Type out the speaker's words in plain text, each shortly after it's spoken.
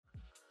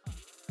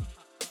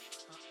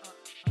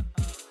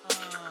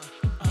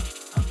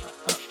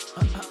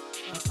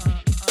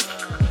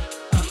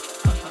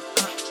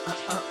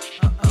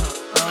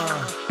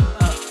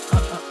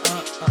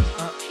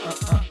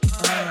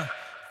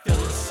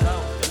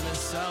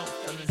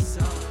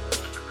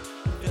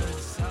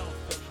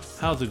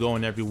How's it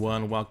going,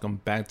 everyone?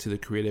 Welcome back to the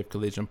Creative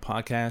Collision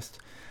Podcast.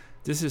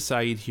 This is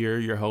Saeed here,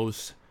 your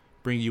host,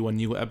 bringing you a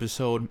new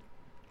episode.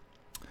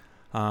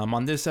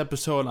 On this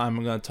episode,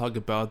 I'm going to talk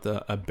about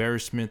the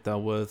embarrassment that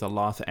was the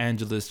Los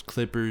Angeles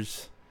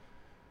Clippers,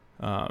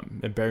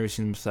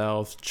 embarrassing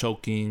themselves,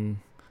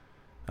 choking,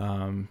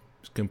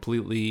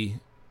 completely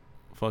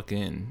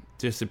fucking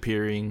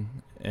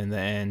disappearing in the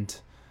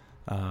end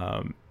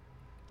of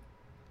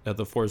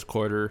the fourth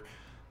quarter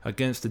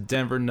against the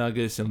Denver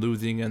Nuggets and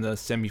losing in the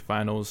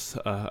semifinals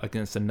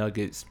against the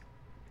Nuggets,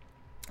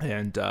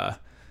 and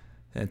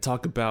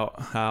talk about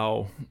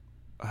how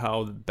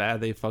bad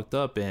they fucked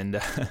up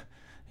and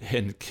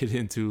and get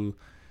into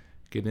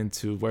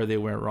where they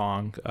went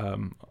wrong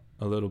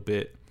a little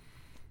bit.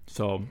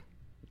 So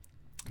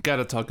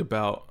gotta talk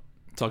about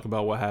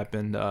what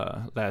happened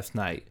last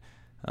night.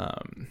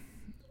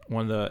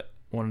 One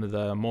of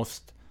the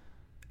most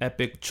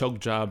epic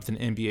choke jobs in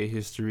NBA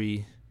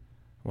history.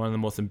 One of the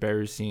most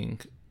embarrassing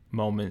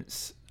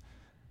moments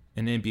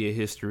in NBA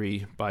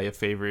history by a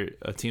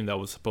team that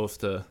was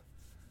supposed to,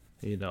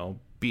 be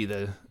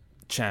the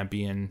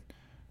champion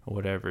or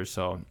whatever.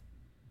 So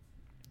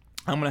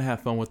I'm going to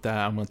have fun with that.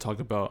 I'm going to talk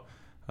about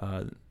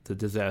the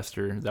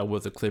disaster that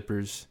was the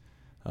Clippers,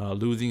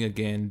 losing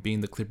again,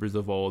 being the Clippers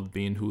of old,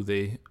 being who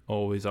they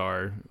always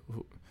are.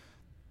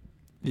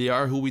 They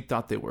are who we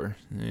thought they were,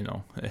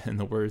 in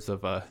the words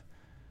of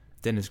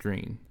Dennis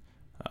Green.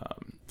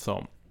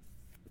 So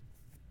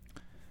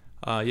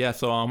I'm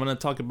going to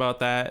talk about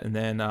that, and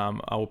then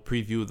I will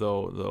preview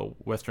the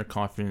Western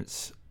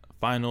Conference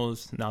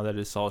Finals now that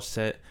it's all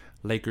set.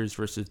 Lakers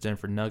versus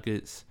Denver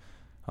Nuggets.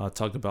 I'll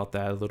talk about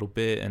that a little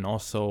bit, and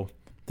also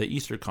the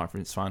Eastern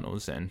Conference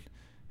Finals.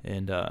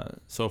 And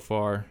so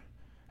far,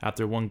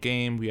 after one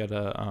game, we had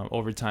a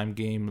overtime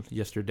game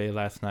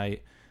last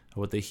night,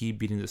 with the Heat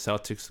beating the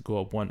Celtics to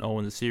go up 1-0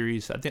 in the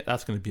series. I think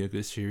that's going to be a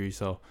good series,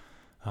 so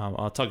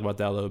I'll talk about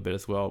that a little bit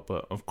as well.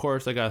 But of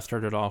course, I got to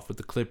start it off with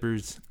the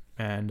Clippers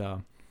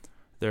and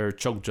their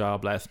choke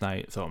job last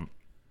night. So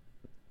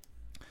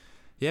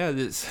yeah,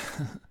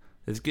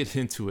 let's get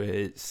into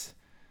it.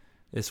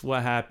 It's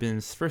what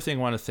happens. First thing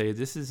I want to say,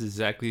 this is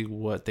exactly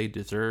what they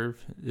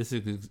deserve. This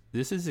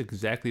is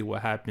exactly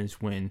what happens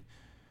when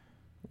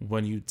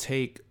you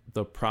take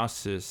the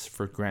process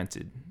for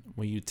granted.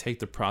 When you take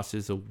the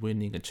process of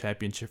winning a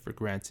championship for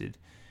granted.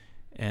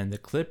 And the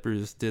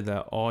Clippers did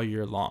that all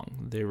year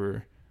long. They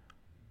were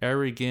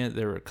arrogant,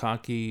 they were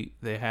cocky,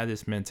 they had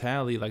this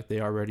mentality like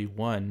they already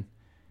won,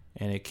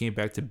 and it came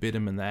back to bit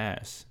them in the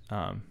ass.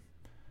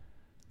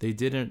 They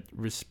didn't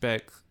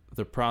respect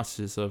the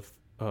process of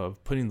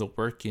putting the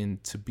work in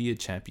to be a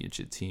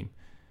championship team.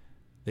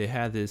 They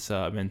had this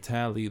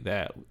mentality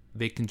that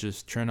they can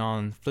just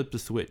flip the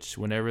switch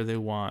whenever they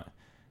want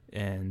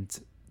and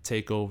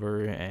take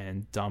over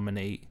and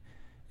dominate.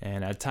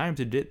 And at times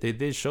they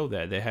did show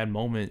that. They had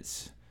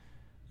moments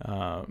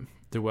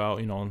throughout,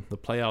 the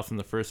playoffs in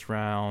the first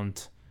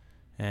round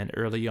and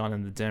early on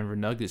in the Denver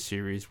Nuggets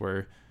series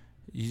where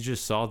you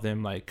just saw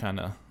them kind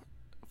of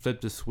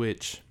flip the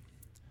switch,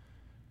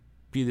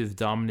 be this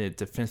dominant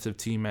defensive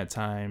team at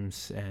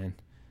times and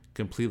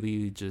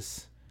completely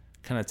just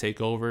kind of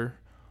take over.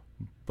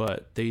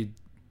 But they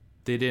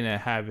didn't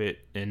have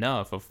it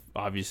enough,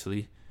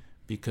 obviously,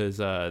 because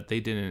they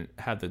didn't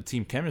have the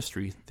team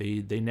chemistry.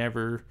 They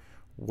never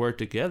worked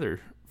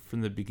together from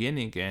the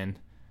beginning, and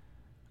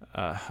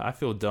I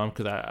feel dumb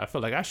because I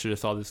feel like I should have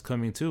saw this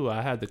coming too.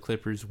 I had the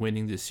Clippers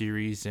winning the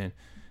series and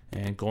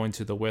going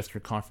to the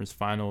Western Conference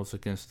Finals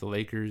against the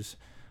Lakers.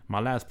 My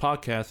last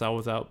podcast, I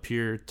was out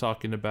here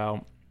talking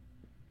about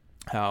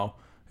how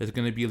it's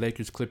going to be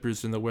Lakers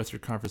Clippers in the Western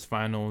Conference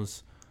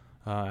Finals.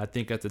 I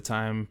think at the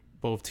time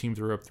both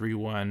teams were up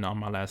 3-1 on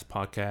my last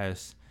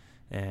podcast,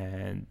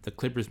 and the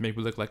Clippers make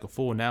me look like a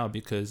fool now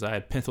because I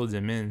had penciled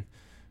them in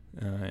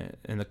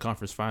the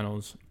conference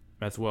finals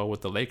as well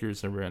with the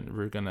Lakers, and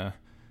we're gonna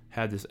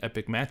have this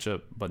epic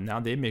matchup. But now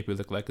they make me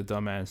look like a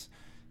dumbass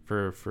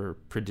for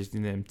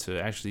predicting them to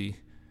actually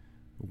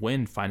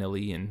win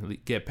finally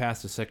and get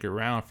past the second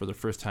round for the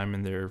first time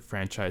in their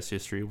franchise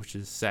history, which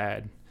is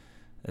sad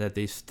that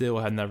they still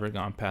have never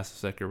gone past the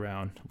second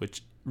round,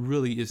 which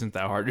really isn't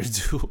that hard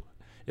to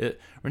do.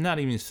 We're not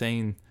even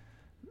saying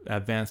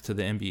advance to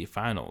the NBA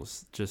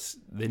Finals. Just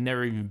they've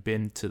never even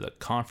been to the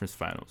conference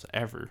finals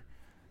ever.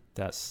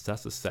 That's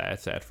a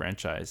sad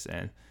franchise,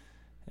 and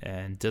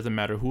doesn't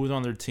matter who's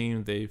on their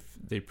team.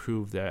 They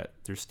proved that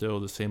they're still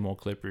the same old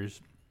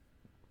Clippers.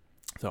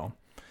 So,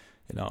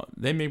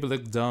 they may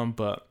look dumb,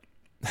 but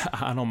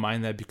I don't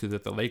mind that because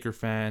as a Laker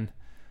fan,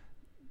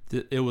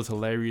 it was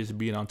hilarious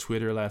being on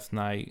Twitter last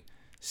night,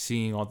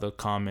 seeing all the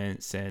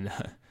comments and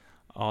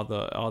all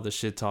the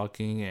shit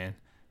talking and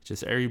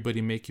just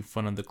everybody making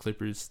fun of the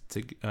Clippers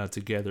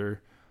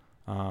together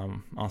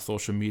on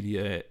social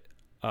media.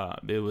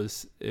 It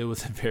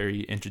was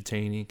very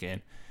entertaining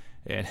and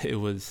it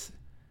was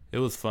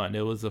fun.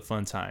 It was a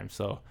fun time.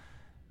 So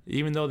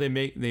even though they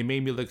made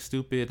me look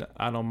stupid,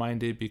 I don't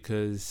mind it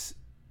because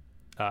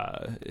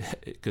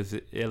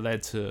it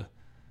led to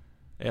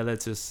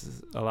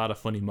a lot of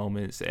funny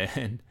moments,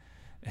 and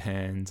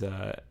and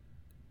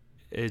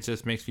it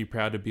just makes me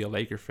proud to be a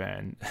Laker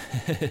fan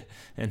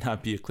and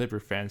not be a Clipper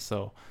fan.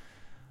 So,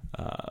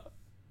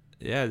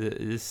 yeah,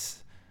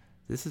 this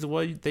is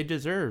what they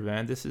deserve,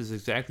 man. This is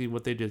exactly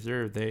what they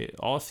deserve. They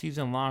all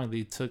season long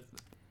they took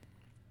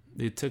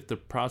the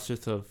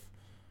process of,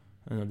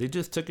 they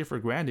just took it for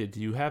granted.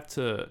 You have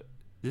to.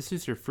 This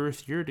is your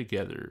first year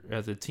together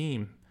as a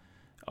team.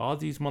 All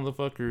these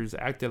motherfuckers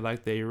acted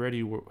like they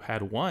already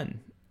had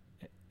won,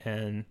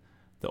 and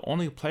the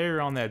only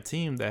player on that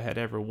team that had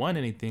ever won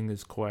anything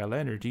is Kawhi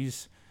Leonard.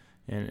 He's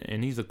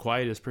the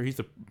quietest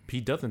person.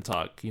 He doesn't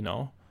talk,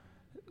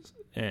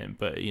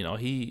 but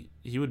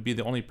he would be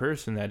the only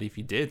person that if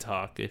he did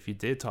talk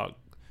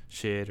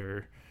shit,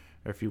 or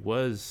if he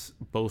was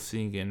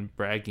boasting and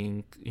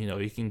bragging,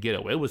 he can get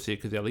away with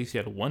it because at least he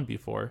had won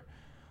before.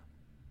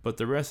 But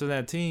the rest of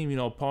that team,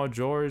 Paul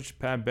George,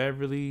 Pat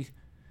Beverly,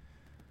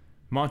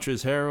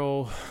 Montrezl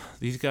Harrell,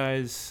 these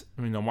guys,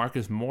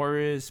 Marcus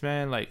Morris,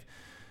 man, like,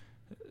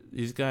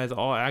 these guys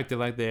all acted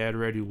like they had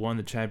already won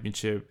the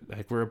championship.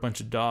 Like, we're a bunch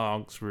of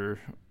dogs. We're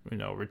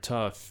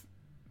tough.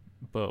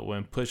 But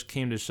when push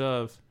came to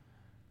shove,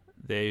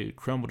 they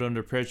crumbled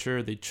under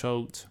pressure. They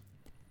choked.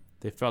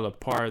 They fell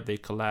apart. They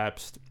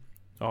collapsed.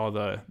 All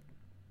the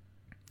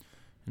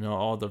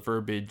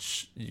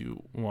verbiage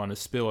you want to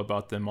spill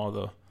about them, all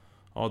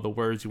the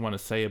words you want to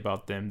say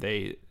about them,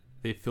 they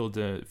filled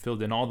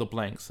in all the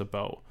blanks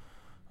about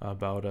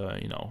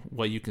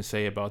what you can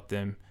say about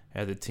them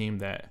as a team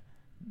that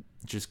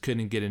just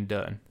couldn't get it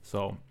done.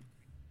 So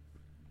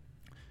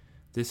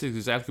this is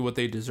exactly what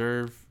they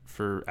deserve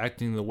for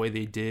acting the way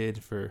they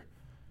did, for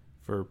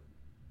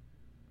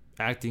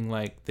acting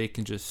like they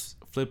can just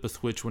flip a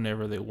switch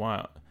whenever they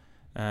want.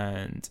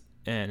 And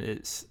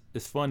it's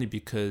funny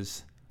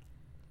because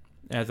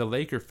as a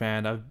Laker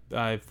fan,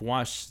 I've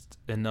watched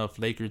enough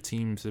Laker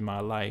teams in my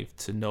life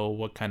to know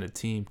what kind of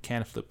team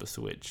can flip a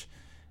switch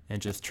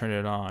and just turn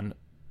it on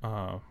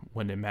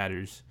when it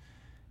matters.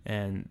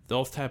 And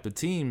those type of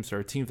teams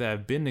are teams that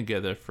have been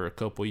together for a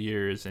couple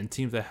years and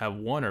teams that have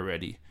won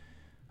already.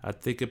 I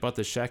think about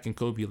the Shaq and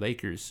Kobe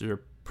Lakers. They're a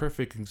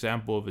perfect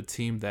example of a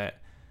team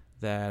that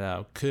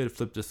could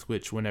flip the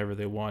switch whenever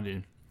they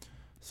wanted.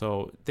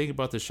 So think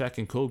about the Shaq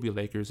and Kobe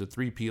Lakers, the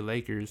 3P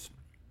Lakers.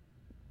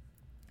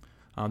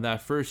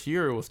 That first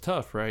year it was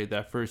tough, right?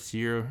 That first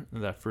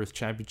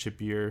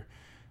championship year,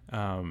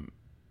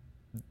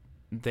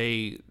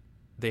 they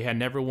had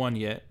never won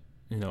yet.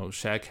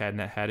 Shaq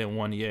hadn't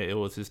won yet. It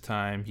was his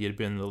time. He had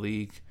been in the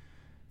league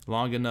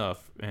long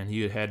enough, and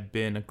he had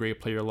been a great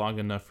player long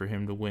enough for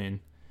him to win.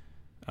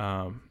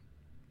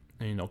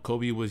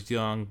 Kobe was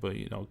young, but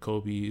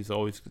Kobe he's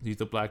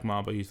a Black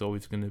Mamba. He's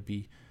always gonna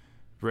be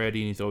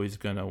ready, and he's always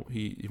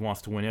he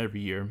wants to win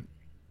every year.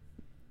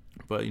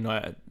 But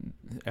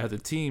as a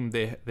team,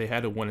 they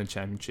hadn't won a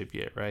championship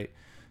yet, right?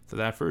 So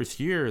that first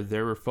year,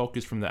 they were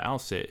focused from the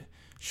outset.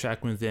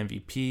 Shaq wins the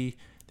MVP.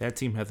 That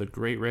team has a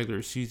great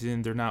regular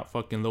season. They're not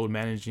fucking load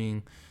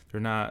managing. They're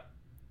not,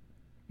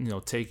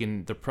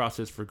 taking the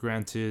process for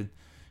granted.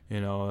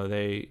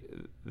 They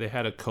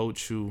had a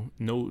coach who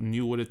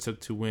knew what it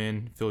took to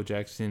win, Phil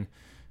Jackson.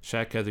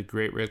 Shaq has a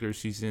great regular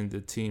season.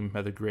 The team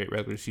has a great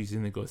regular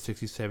season. They go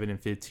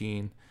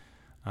 67-15.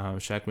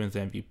 Shaq wins the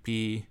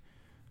MVP.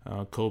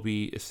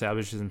 Kobe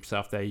establishes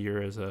himself that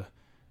year as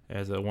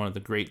one of the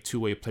great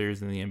two-way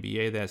players in the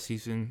NBA that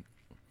season.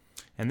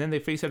 And then they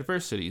face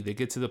adversity. They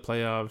get to the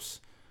playoffs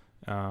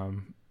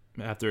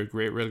after a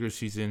great regular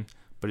season,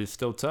 but it's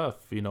still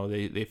tough.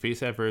 They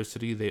face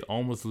adversity. They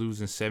almost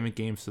lose in 7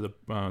 games to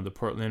the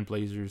Portland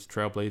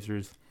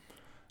Trailblazers.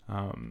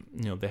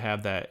 They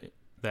have that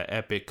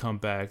epic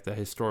comeback, that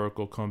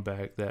historical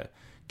comeback, that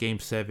Game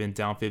 7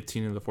 down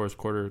 15 in the fourth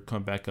quarter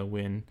comeback and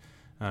win.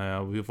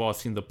 We've all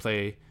seen the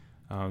play,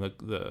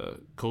 the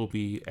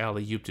Kobe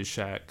alley-oop to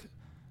Shaq,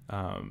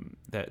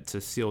 that to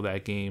seal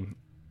that game.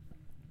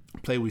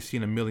 Play we've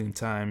seen a million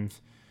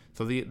times.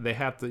 So they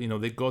have to,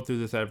 they go through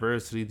this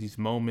adversity, these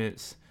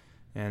moments,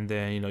 and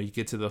then, you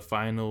get to the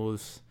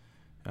finals.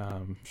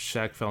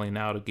 Shaq falling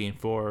out of Game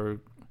 4,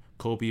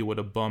 Kobe with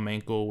a bum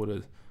ankle,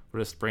 with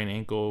a sprained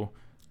ankle,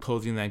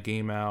 closing that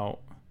game out,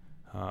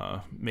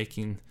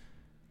 making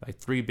like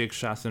 3 big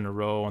shots in a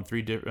row on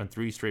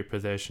 3 straight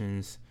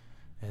possessions,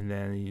 and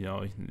then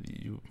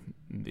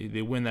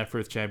they win that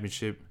first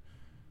championship.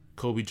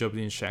 Kobe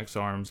jumping in Shaq's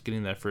arms,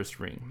 getting that first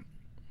ring.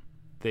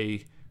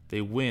 They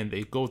win.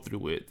 They go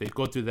through it. They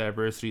go through the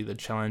adversity, the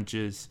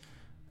challenges.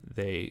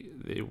 They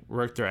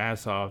work their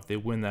ass off. They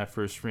win that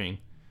first ring.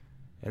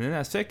 And then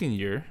that second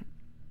year,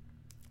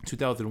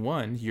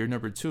 2001, year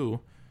number 2,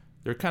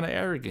 they're kind of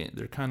arrogant.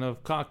 They're kind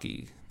of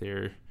cocky.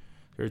 They're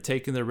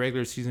taking the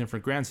regular season for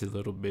granted a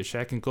little bit.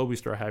 Shaq and Kobe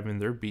start having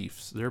their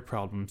beefs, their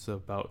problems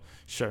about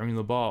sharing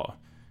the ball,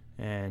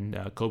 and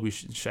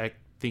Shaq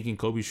thinking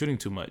Kobe's shooting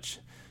too much.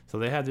 So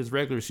they had this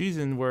regular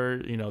season where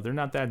they're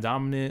not that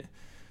dominant.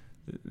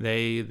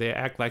 They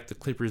act like the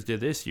Clippers did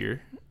this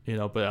year,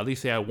 but at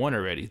least they had won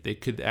already. They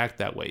could act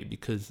that way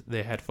because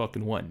they had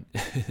fucking won.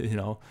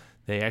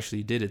 They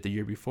actually did it the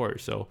year before.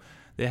 So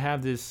they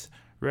have this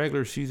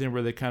regular season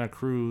where they kind of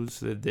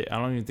cruised. I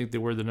don't even think they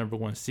were the number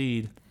one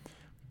seed.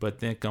 But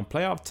then come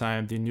playoff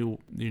time, they knew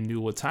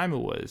what time it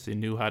was. They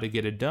knew how to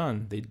get it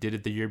done. They did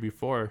it the year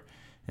before.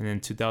 And then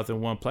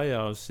 2001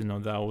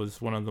 playoffs, that was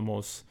one of the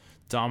most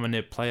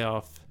dominant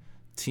playoff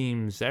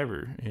teams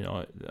ever.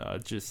 I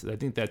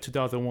think that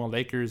 2001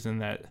 Lakers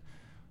and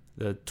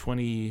the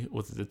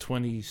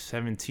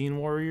 2017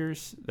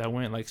 Warriors that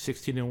went like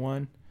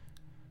 16-1,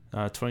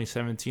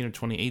 2017 or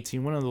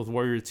 2018, one of those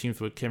Warriors teams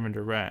with Kevin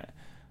Durant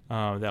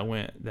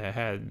that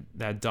had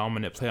that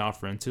dominant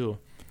playoff run too.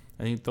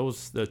 I think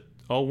the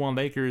 01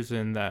 Lakers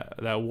and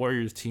that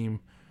Warriors team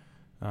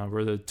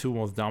were the two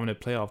most dominant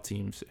playoff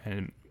teams.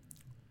 And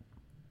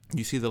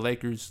you see the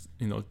Lakers,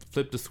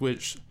 flip the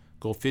switch,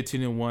 go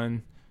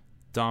 15-1,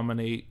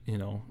 dominate.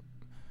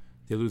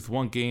 They lose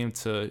one game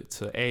to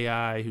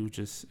AI, who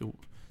just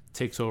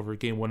takes over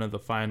game one of the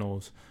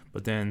finals.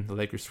 But then the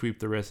Lakers sweep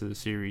the rest of the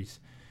series.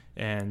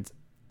 And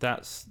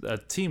that's a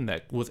team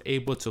that was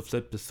able to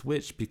flip the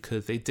switch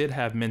because they did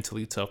have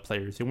mentally tough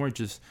players. They weren't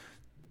just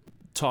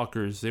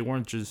talkers. They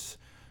weren't just...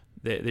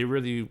 They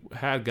really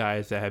had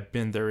guys that had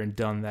been there and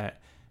done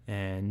that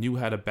and knew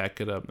how to back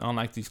it up.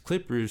 Unlike these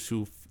Clippers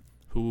who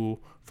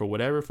for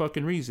whatever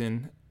fucking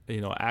reason,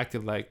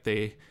 acted like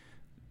they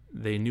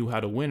knew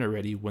how to win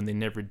already when they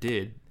never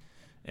did.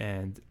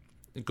 And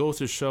it goes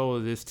to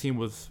show this team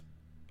was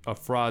a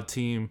fraud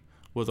team,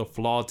 was a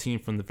flawed team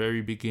from the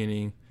very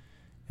beginning.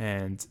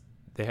 And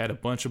they had a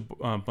bunch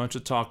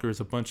of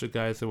talkers, a bunch of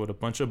guys that with a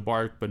bunch of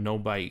bark but no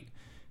bite.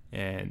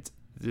 And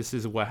this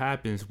is what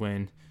happens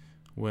when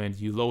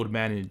you load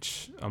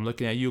manage. I'm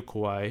looking at you,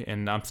 Kawhi,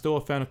 and I'm still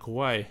a fan of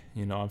Kawhi.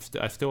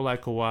 I still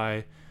like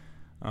Kawhi,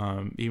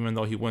 even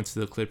though he went to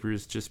the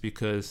Clippers, just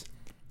because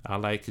I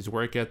like his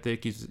work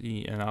ethic. He's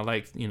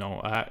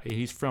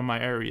from my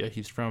area.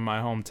 He's from my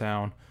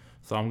hometown,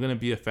 so I'm gonna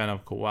be a fan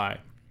of Kawhi.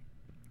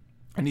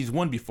 And he's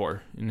won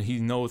before, and he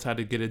knows how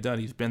to get it done.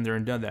 He's been there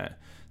and done that.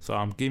 So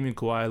I'm giving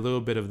Kawhi a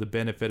little bit of the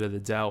benefit of the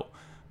doubt,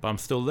 but I'm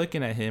still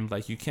looking at him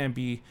like you can't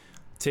be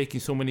taking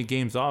so many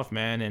games off,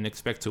 man, and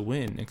expect to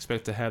win,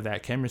 expect to have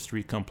that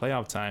chemistry come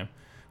playoff time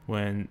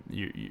when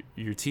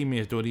your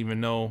teammates don't even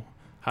know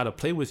how to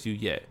play with you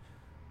yet.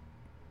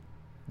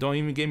 Don't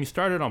even get me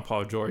started on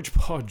Paul George.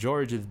 Paul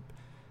George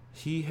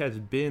he has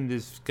been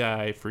this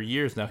guy for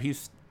years now.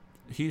 He's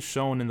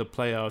shown in the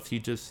playoffs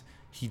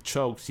he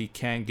chokes, he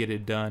can't get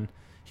it done.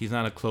 He's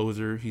not a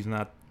closer. He's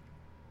not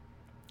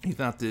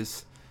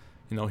this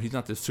he's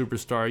not this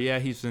superstar. Yeah,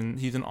 he's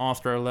an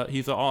all-star.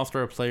 He's an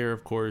all-star player,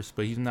 of course,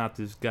 but he's not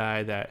this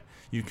guy that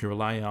you can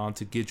rely on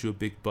to get you a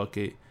big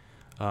bucket.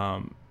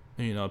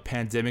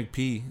 Pandemic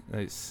P.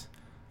 That's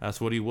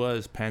what he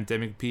was,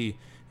 Pandemic P.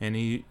 And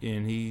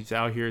he's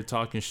out here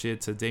talking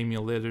shit to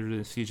Damian Lillard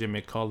and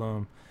CJ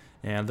McCollum,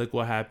 and look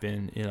what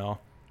happened,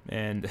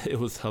 And it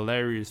was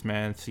hilarious,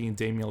 man, seeing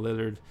Damian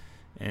Lillard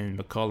and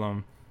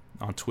McCollum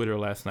on Twitter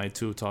last night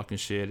too, talking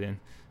shit and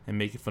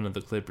making fun of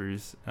the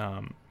Clippers.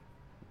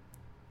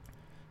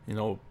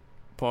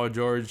 Paul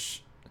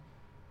George,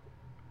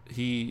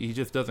 he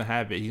just doesn't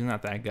have it. He's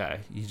not that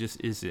guy. He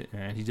just isn't,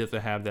 man. He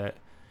doesn't have that.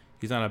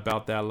 He's not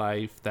about that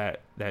life,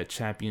 that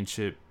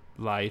championship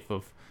life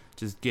of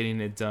just getting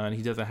it done.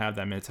 He doesn't have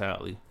that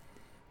mentality.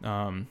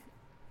 And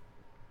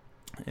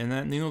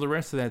then, the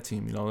rest of that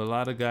team, a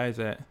lot of guys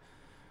that...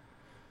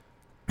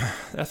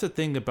 That's the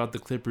thing about the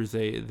Clippers.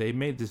 They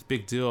made this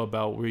big deal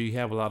about where you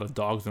have a lot of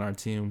dogs on our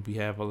team. We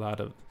have a lot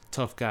of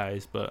tough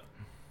guys, but...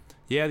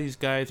 Yeah, these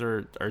guys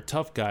are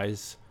tough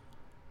guys,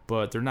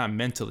 but they're not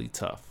mentally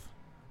tough.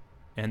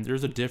 And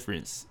there's a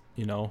difference,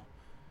 You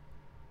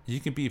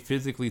can be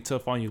physically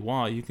tough all you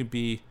want. You can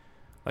be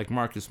like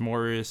Marcus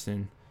Morris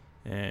and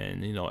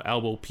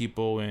elbow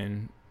people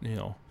and,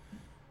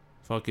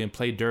 fucking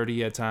play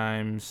dirty at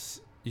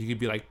times. You could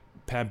be like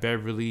Pat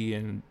Beverly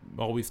and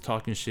always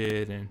talking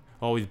shit and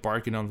always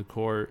barking on the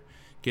court,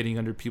 getting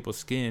under people's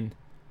skin.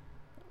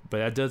 But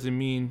that doesn't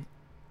mean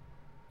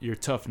you're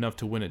tough enough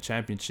to win a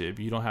championship.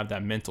 You don't have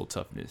that mental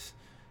toughness.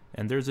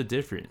 And there's a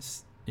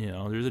difference.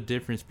 There's a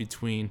difference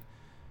between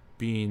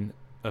being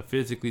a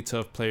physically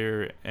tough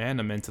player and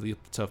a mentally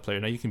tough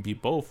player. Now, you can be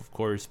both, of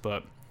course,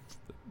 but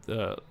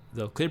the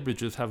Clippers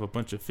just have a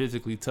bunch of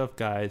physically tough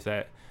guys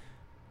that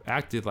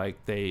acted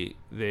like they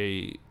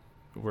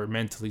were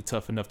mentally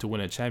tough enough to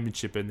win a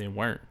championship, and they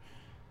weren't.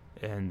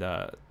 And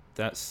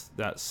that's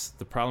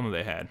the problem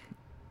they had.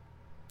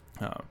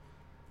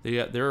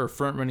 They're a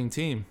front running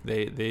team.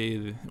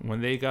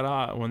 When they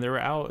were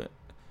out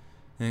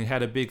and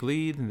had a big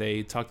lead, and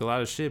they talked a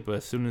lot of shit, but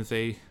as soon as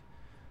they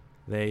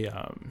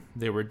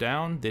were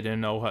down, they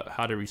didn't know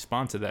how to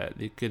respond to that.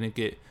 They couldn't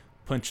get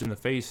punched in the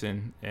face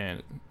and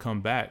come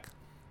back,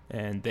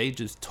 and they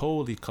just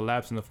totally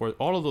collapsed in the fourth.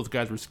 All of those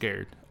guys were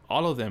scared.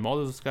 All of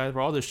those guys,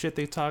 for all the shit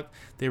they talked,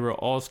 they were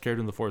all scared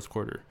in the fourth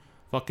quarter.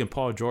 Fucking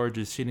Paul George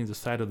is hitting the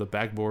side of the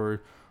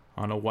backboard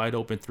on a wide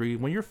open three.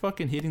 When you're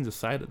fucking hitting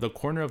the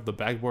corner of the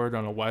backboard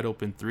on a wide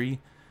open three,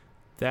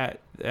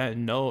 that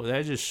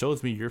just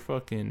shows me you're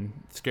fucking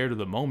scared of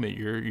the moment.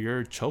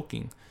 You're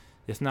choking.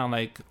 It's not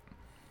like,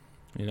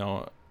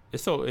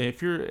 so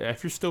if you're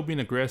still being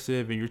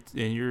aggressive and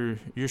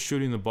you're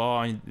shooting the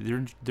ball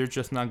and they're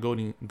just not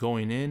going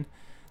in,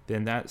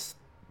 then that's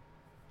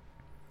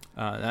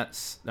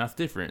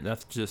different.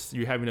 That's just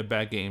you're having a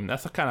bad game.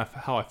 That's kind of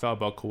how I felt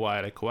about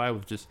Kawhi. Like Kawhi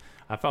was just,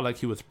 I felt like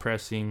he was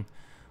pressing,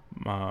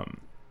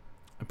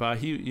 but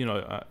he,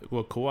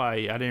 with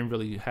Kawhi, I didn't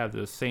really have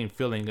the same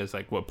feeling as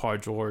like what Paul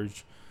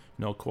George.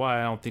 Kawhi,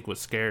 I don't think was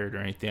scared or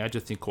anything. I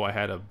just think Kawhi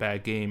had a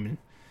bad game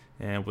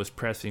and was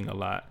pressing a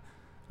lot.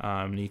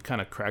 And he kind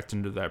of cracked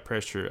under that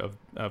pressure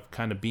of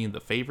kind of being the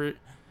favorite.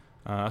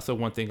 That's the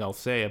one thing I'll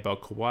say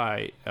about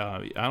Kawhi.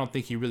 I don't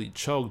think he really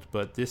choked,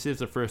 but this is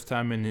the first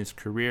time in his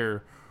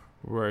career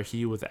where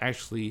he was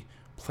actually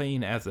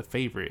playing as a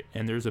favorite.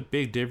 And there's a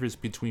big difference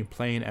between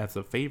playing as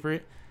a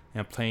favorite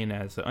and playing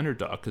as an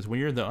underdog. Because when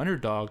you're the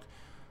underdog,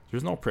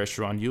 there's no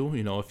pressure on you.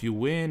 If you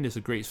win, it's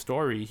a great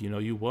story.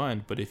 You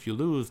won. But if you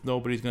lose,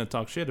 nobody's going to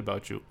talk shit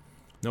about you.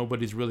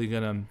 Nobody's really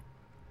going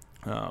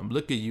to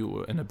look at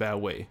you in a bad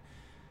way.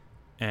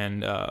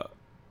 And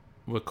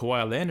with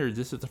Kawhi Leonard,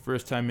 this is the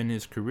first time in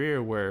his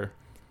career where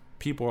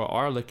people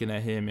are looking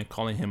at him and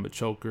calling him a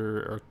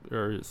choker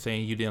or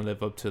saying you didn't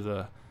live up to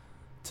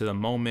the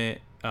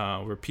moment,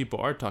 where people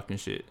are talking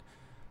shit.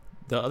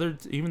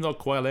 Even though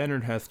Kawhi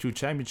Leonard has 2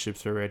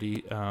 championships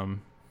already,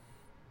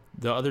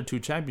 the other 2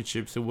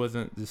 championships, it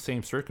wasn't the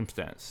same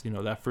circumstance.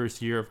 That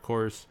first year, of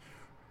course,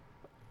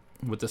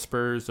 with the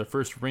Spurs, the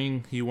first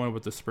ring he won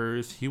with the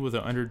Spurs, he was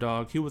an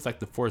underdog. He was like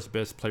the 4th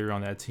best player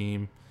on that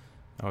team,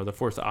 or the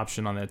 4th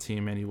option on that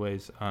team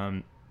anyways.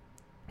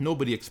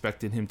 Nobody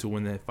expected him to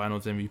win the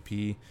Finals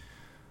MVP.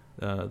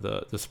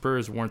 The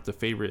Spurs weren't the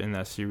favorite in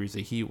that series,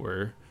 the Heat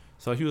were.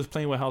 So he was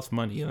playing with house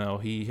money.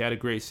 He had a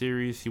great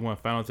series. He won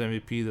Finals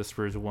MVP. The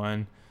Spurs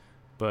won.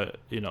 But,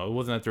 it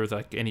wasn't that there was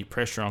like any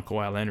pressure on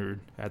Kawhi Leonard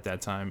at that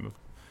time.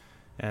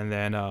 And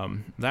then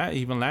that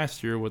even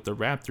last year with the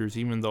Raptors,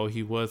 even though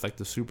he was like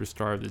the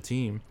superstar of the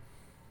team,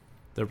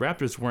 the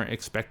Raptors weren't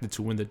expected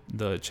to win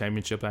the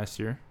championship last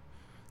year.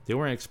 They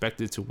weren't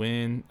expected to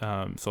win.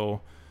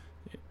 So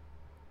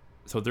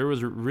there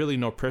was really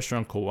no pressure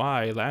on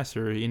Kawhi last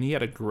year, and he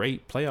had a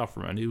great playoff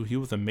run. He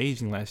was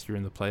amazing last year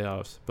in the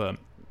playoffs. But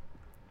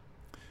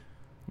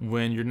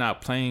when you're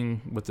not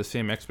playing with the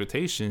same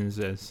expectations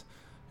as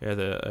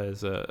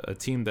a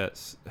team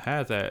that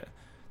has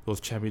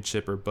those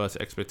championship or bust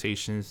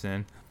expectations,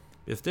 then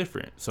it's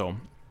different. So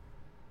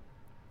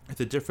it's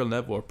a different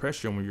level of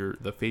pressure when you're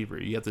the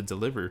favorite. You have to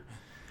deliver,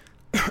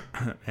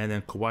 and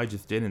then Kawhi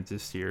just didn't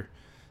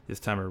this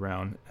time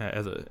around.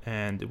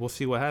 And we'll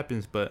see what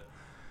happens. But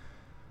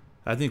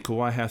I think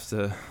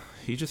Kawhi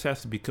he just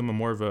has to become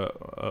more of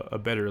a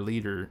better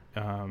leader.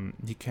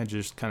 He can't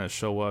just kind of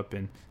show up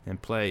and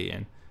play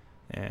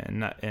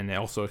and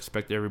also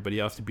expect everybody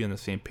else to be on the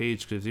same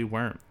page, because they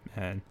weren't,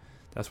 and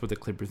that's what the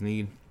Clippers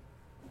need.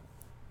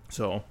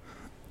 So,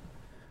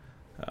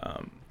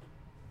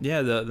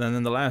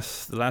 then the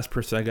last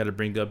person I got to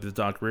bring up is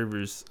Doc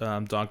Rivers.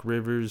 Doc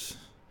Rivers,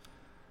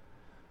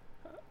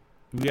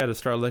 we got to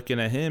start looking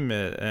at him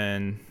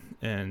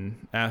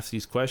and ask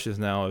these questions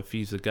now. If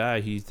he's a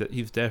guy, he's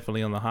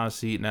definitely on the hot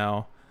seat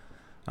now.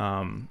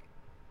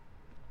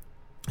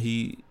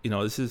 He's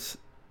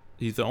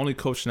the only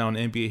coach now in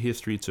NBA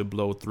history to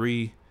blow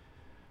 3-1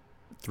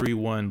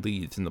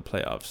 leads in the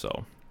playoffs.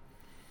 So,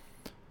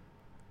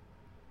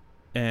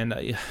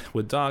 and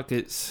with Doc,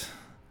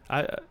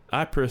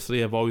 I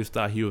personally have always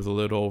thought he was a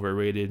little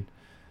overrated.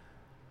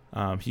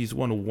 He's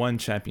won 1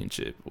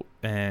 championship,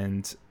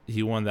 and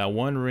he won that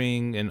 1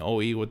 ring in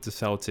 08 with the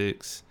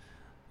Celtics.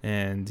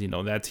 And,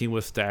 that team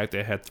was stacked.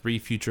 It had 3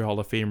 future Hall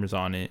of Famers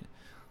on it.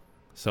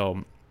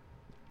 So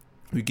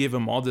we give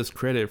him all this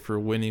credit for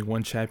winning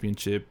 1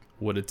 championship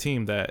with a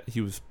team that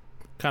he was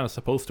kind of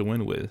supposed to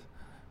win with.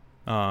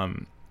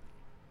 And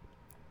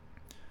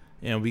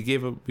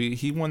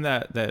he won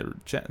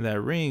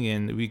that ring,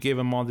 and we gave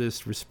him all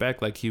this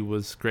respect like he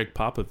was Greg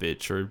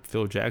Popovich or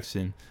Phil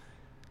Jackson.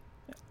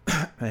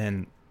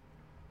 And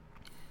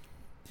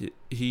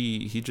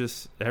he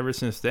just, ever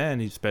since then,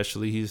 he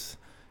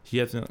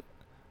hasn't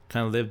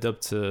kind of lived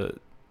up to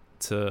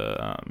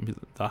the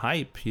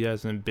hype. He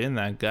hasn't been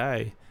that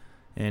guy,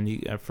 and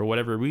for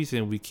whatever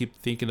reason, we keep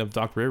thinking of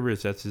Doc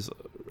Rivers as his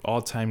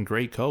all-time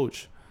great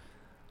coach.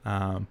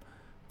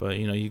 But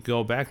you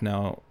go back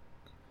now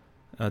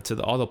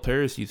to all the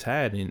players he's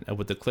had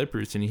with the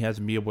Clippers, and he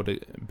hasn't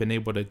been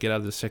able to get out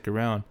of the second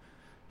round.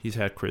 He's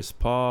had Chris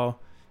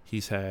Paul,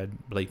 he's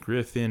had Blake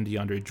Griffin,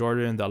 DeAndre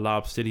Jordan. The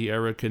Lob City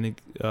era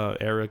couldn't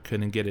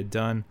get it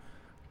done,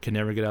 could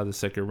never get out of the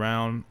second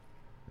round.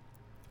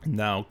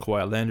 Now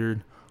Kawhi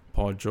Leonard,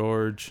 Paul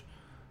George,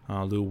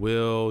 Lou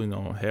Will,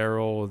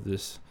 Harold,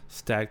 this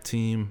stacked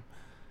team,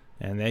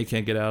 and they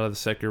can't get out of the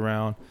second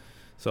round.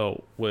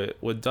 So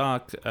with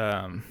Doc,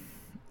 I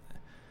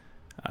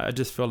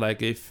just feel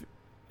like if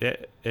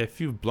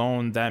you've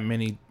blown that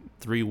many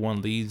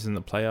 3-1 leads in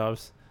the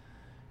playoffs,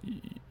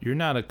 you're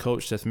not a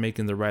coach that's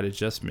making the right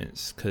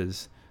adjustments,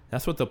 because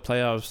that's what the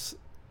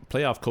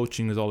playoff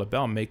coaching is all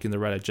about, making the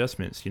right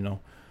adjustments.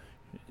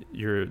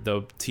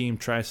 the team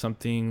tries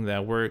something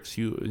that works,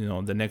 you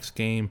know the next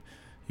game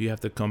you have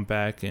to come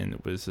back, and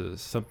it was a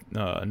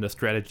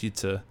strategy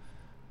to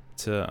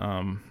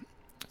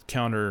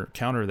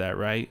counter that,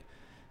 right?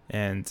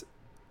 And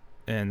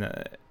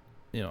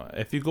you know,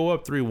 if you go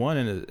up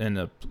 3-1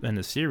 in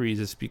a series,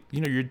 it's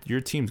you know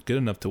your team's good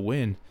enough to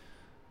win.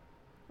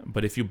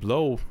 But if you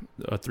blow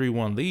a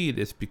 3-1 lead,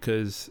 it's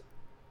because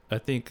I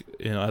think,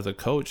 you know, as a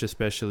coach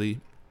especially,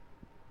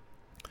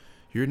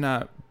 you're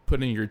not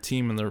putting your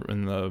team in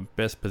the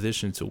best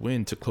position to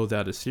win, to close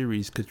out a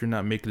series, because you're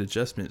not making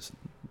adjustments.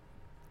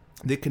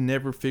 They can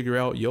never figure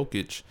out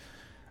Jokic,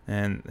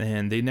 and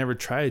they never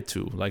tried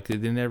to. Like, they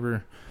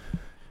never,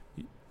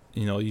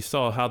 you know, you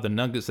saw how the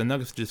Nuggets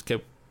just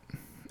kept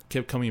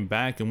coming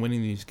back and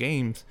winning these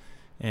games,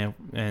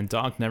 and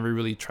Doc never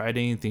really tried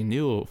anything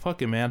new.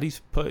 Fuck it, man. At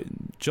least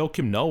put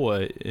Joakim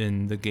Noah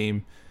in the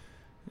game.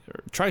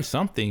 Try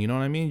something, you know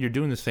what I mean? You're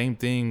doing the same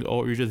thing,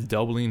 or you're just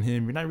doubling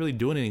him. You're not really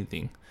doing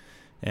anything.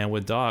 And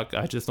with Doc,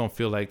 I just don't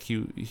feel like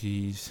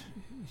he's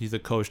a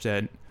coach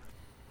that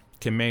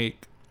can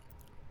make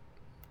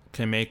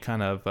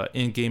kind of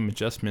in-game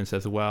adjustments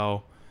as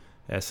well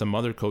as some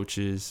other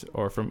coaches,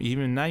 or from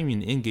even not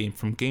even in-game,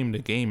 from game to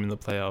game in the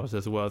playoffs,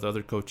 as well as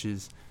other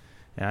coaches.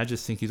 And I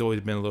just think he's always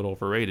been a little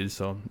overrated.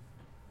 So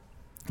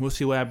we'll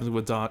see what happens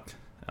with Doc.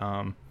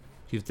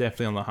 He's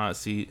definitely on the hot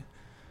seat.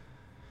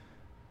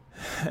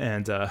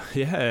 And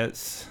yeah,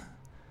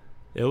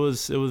 it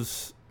was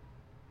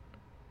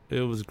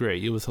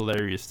great. It was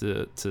hilarious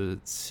to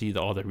see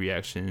all the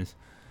reactions.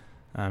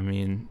 I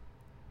mean,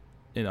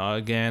 you know,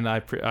 again,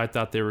 I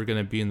thought they were going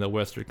to be in the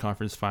Western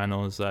Conference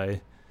Finals. That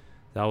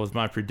was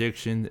my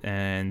prediction,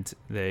 and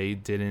they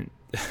didn't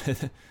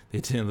they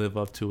didn't live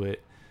up to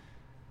it.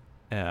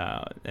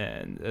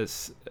 And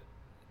it's,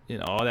 you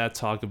know, all that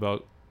talk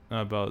about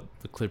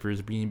the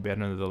Clippers being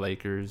better than the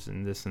Lakers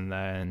and this and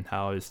that, and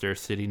how it's their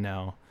city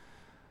now.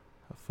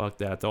 Fuck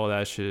that. Throw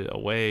that shit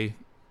away.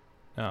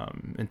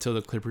 Until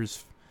the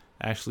Clippers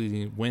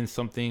actually win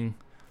something,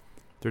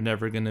 they're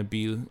never going to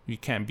be, you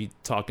can't be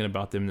talking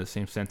about them in the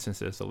same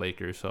sentence as the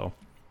Lakers. So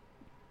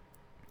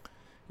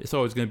it's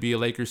always going to be a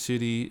Laker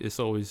city. It's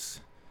always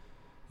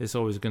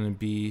going to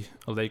be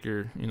a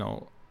Laker, you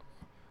know,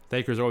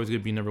 Lakers are always going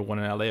to be number one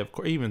in LA. Of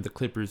course, even if the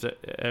Clippers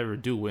ever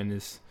do win,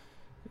 it's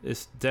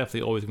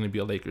definitely always going to be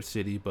a Laker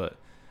city. But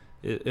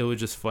it was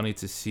just funny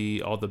to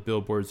see all the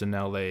billboards in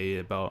LA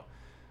about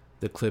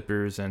the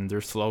Clippers and their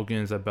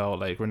slogans about,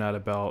 like, we're not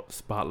about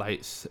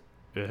spotlights,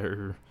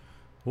 or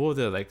what was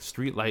it, like,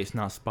 street lights,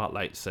 not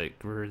spotlights. Like,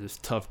 we're this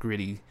tough,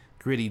 gritty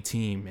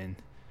team,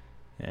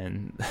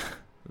 and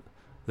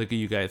look at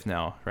you guys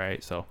now,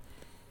 right? So,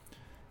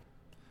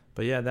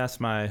 but yeah, that's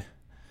my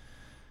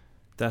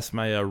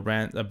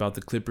rant about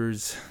the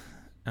Clippers.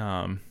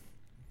 Now,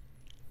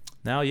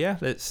 yeah,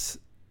 let's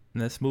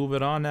move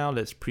it on now.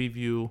 Let's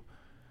preview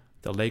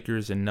the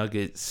Lakers and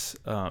Nuggets.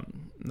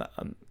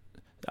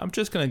 I'm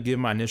just gonna give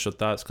my initial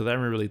thoughts, because I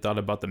haven't really thought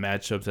about the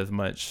matchups as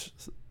much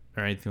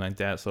or anything like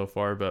that so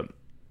far. But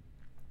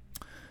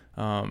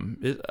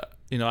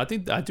you know, I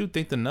do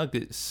think the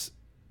Nuggets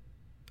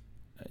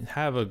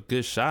have a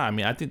good shot.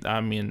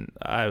 I mean,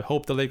 I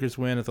hope the Lakers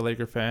win as a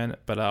Laker fan,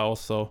 but I'm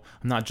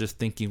not just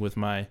thinking with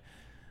my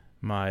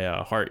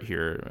heart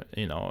here.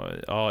 You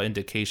know, all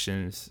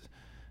indications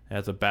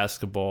as a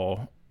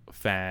basketball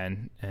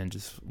fan and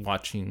just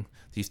watching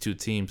these two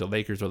teams, the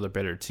Lakers are the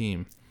better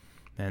team,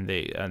 and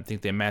I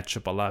think they match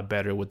up a lot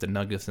better with the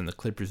Nuggets than the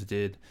Clippers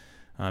did,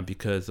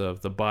 because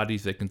of the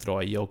bodies they can throw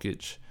at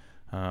Jokic.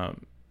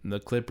 The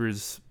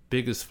Clippers'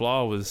 biggest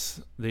flaw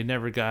was they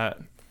never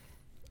got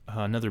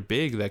another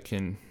big that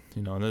can,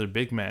 you know, another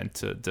big man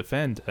to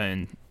defend,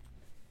 and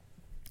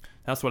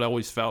that's what I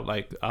always felt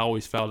like. I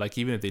always felt like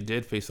even if they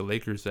did face the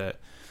Lakers,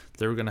 that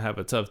they were gonna have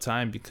a tough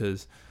time,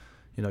 because,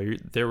 you know,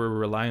 they were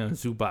relying on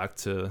Zubac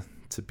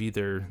to be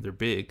their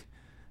big,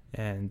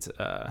 and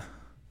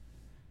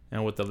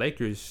with the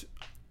Lakers,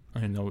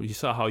 you know, you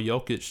saw how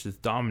Jokic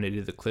just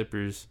dominated the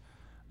Clippers.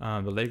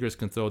 The Lakers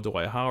can throw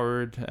Dwight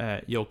Howard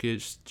at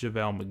Jokic,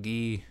 JaVale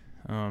McGee,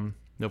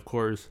 of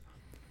course.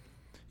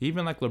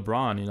 Even like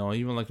LeBron,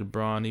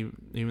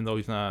 even though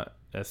he's not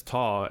as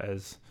tall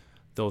as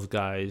those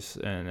guys,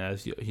 and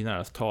as he's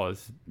not as tall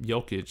as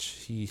Jokic,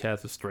 he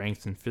has the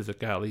strength and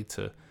physicality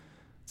to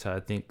I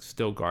think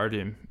still guard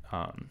him.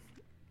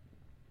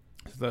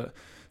 So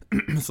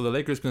the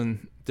Lakers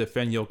can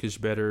defend Jokic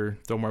better,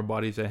 throw more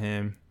bodies at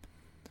him.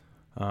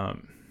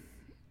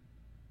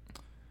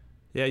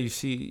 Yeah, you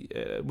see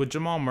with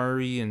Jamal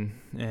Murray and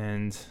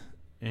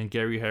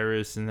Gary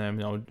Harris and them,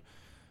 you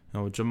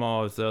know,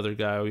 Jamal is the other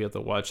guy we have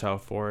to watch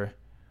out for.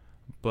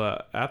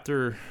 But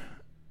after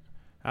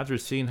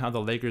seeing how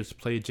the Lakers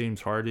play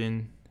James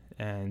Harden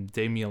and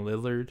Damian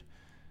Lillard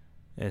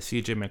and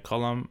CJ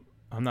McCollum,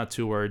 I'm not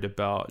too worried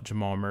about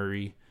Jamal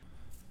Murray.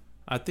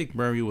 I think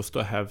Murray will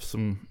still have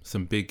some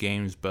big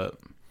games, but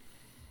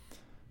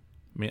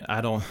I mean,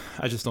 I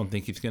just don't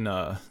think he's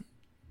gonna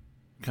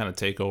kind of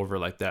take over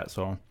like that.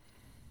 So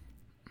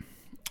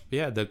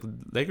yeah, the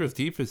Lakers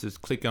defense is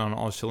clicking on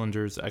all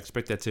cylinders. I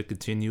expect that to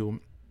continue.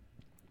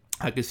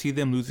 I could see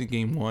them losing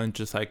game one,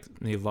 just like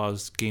they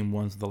lost game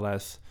ones the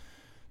last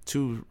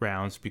two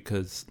rounds,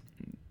 because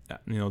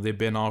they've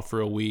been off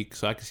for a week.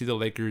 So I can see the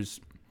Lakers,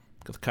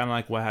 kind of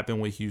like what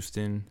happened with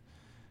Houston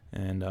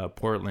and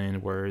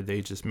Portland, where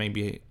they just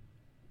maybe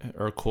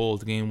are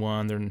cold game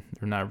one. They're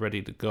not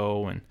ready to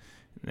go, and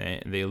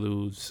they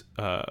lose.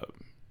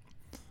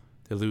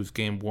 They lose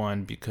game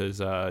one because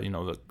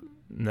the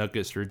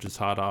Nuggets are just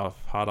hot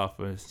off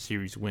a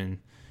series win, and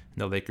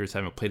the Lakers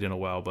haven't played in a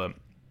while. But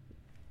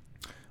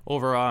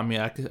overall, I mean,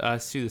 I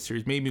see the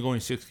series maybe going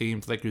 6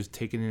 games. Lakers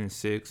taking it in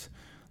 6.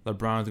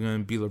 LeBron's going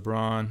to be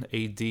LeBron.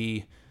 AD,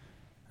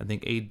 I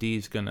think AD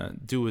is going to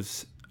do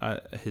his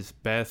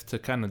best to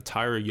kind of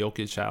tire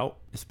Jokic out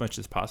as much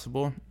as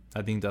possible.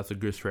 I think that's a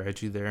good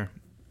strategy there,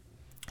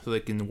 so they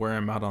can wear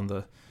him out on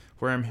the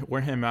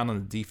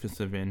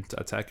defensive end,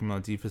 attack him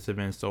on the defensive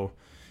end, so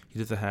he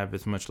doesn't have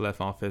as much left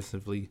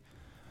offensively.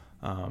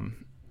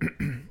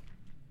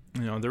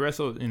 The rest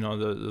of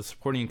the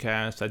supporting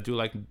cast, I do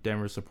like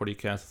Denver's supporting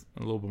cast a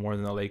little bit more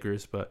than the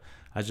Lakers, but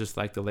I just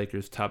like the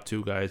Lakers' top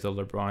 2 guys,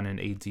 LeBron and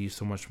AD,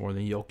 so much more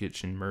than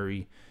Jokic and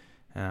Murray.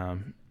 I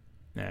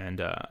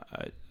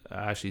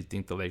actually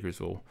think the Lakers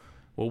will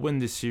win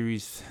this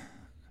series.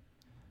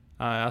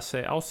 I'll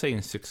say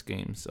in 6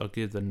 games. I'll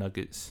give the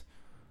Nuggets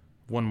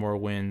one more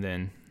win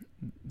than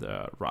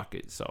the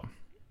Rockets. So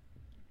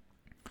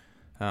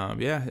I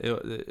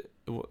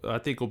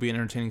think it'll be an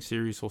entertaining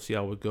series. We'll see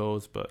how it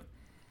goes, but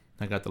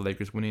I got the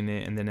Lakers winning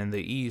it. And then in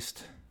the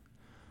East,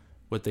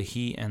 with the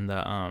Heat and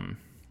the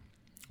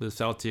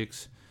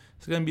Celtics,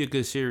 it's gonna be a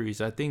good series.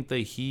 I think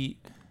the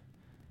Heat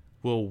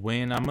will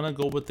win. I'm gonna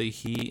go with the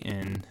Heat,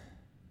 and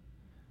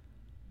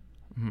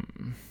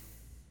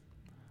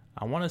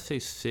I want to say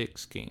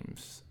 6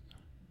 games.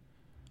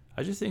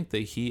 I just think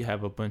the Heat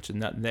have a bunch of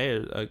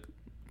they're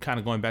kind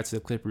of going back to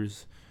the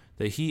Clippers.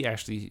 The Heat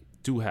actually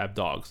do have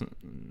dogs.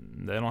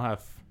 They don't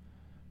have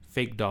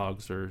fake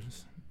dogs or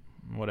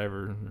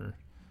whatever, or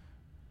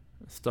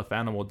stuffed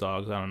animal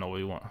dogs. I don't know what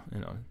you want.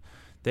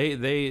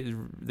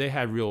 They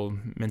have real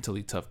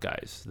mentally tough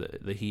guys.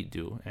 The Heat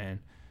do, and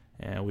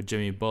with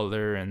Jimmy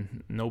Butler,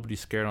 and nobody's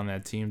scared on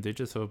that team. They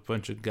just have a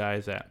bunch of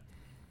guys that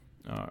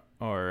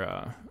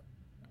are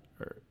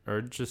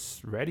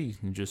just ready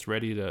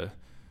to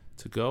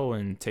go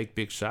and take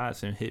big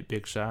shots and hit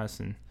big shots,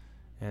 and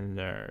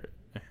they're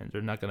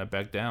not gonna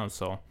back down.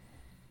 So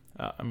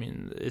I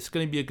mean, it's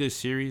gonna be a good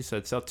series.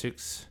 At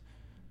Celtics,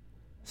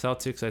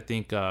 I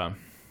think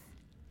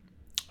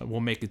will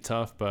make it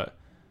tough, but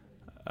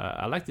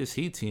I like this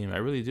Heat team. I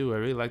really do. I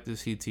really like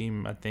this Heat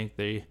team. I think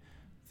they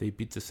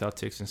beat the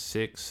Celtics in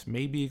 6,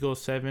 maybe go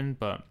 7,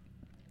 but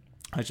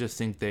I just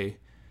think they're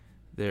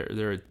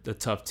a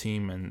tough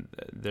team, and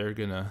they're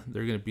gonna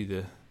be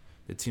the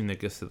team that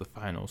gets to the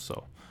finals.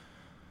 So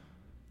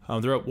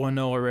they're up 1-0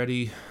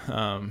 already.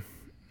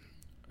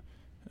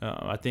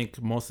 I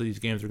think most of these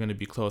games are going to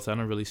be close. I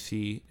don't really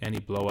see any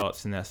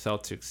blowouts in that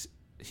Celtics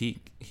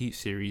Heat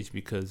series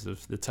because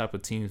of the type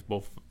of teams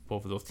both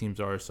of those teams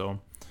are. So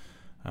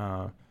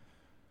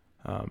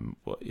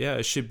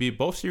it should be,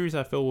 both series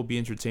I feel will be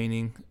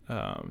entertaining.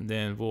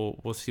 Then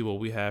we'll see what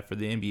we have for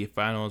the NBA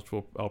Finals.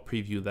 I'll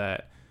preview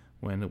that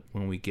when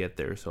we get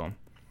there. So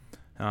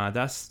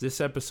that's this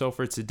episode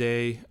for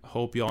today.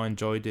 Hope y'all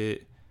enjoyed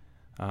it.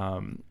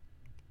 Let's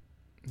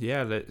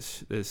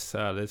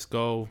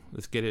go.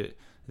 Let's get it.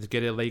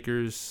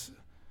 Lakers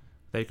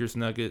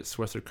Nuggets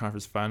Western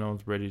Conference Finals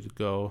ready to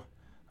go.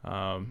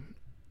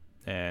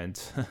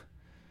 And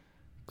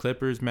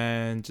Clippers,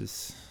 man,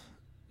 just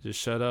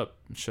shut up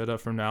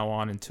from now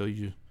on until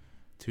you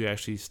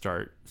actually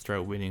start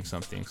winning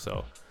something.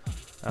 So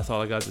that's all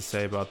I got to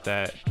say about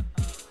that.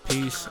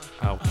 Peace.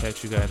 I'll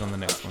catch you guys on the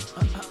next one.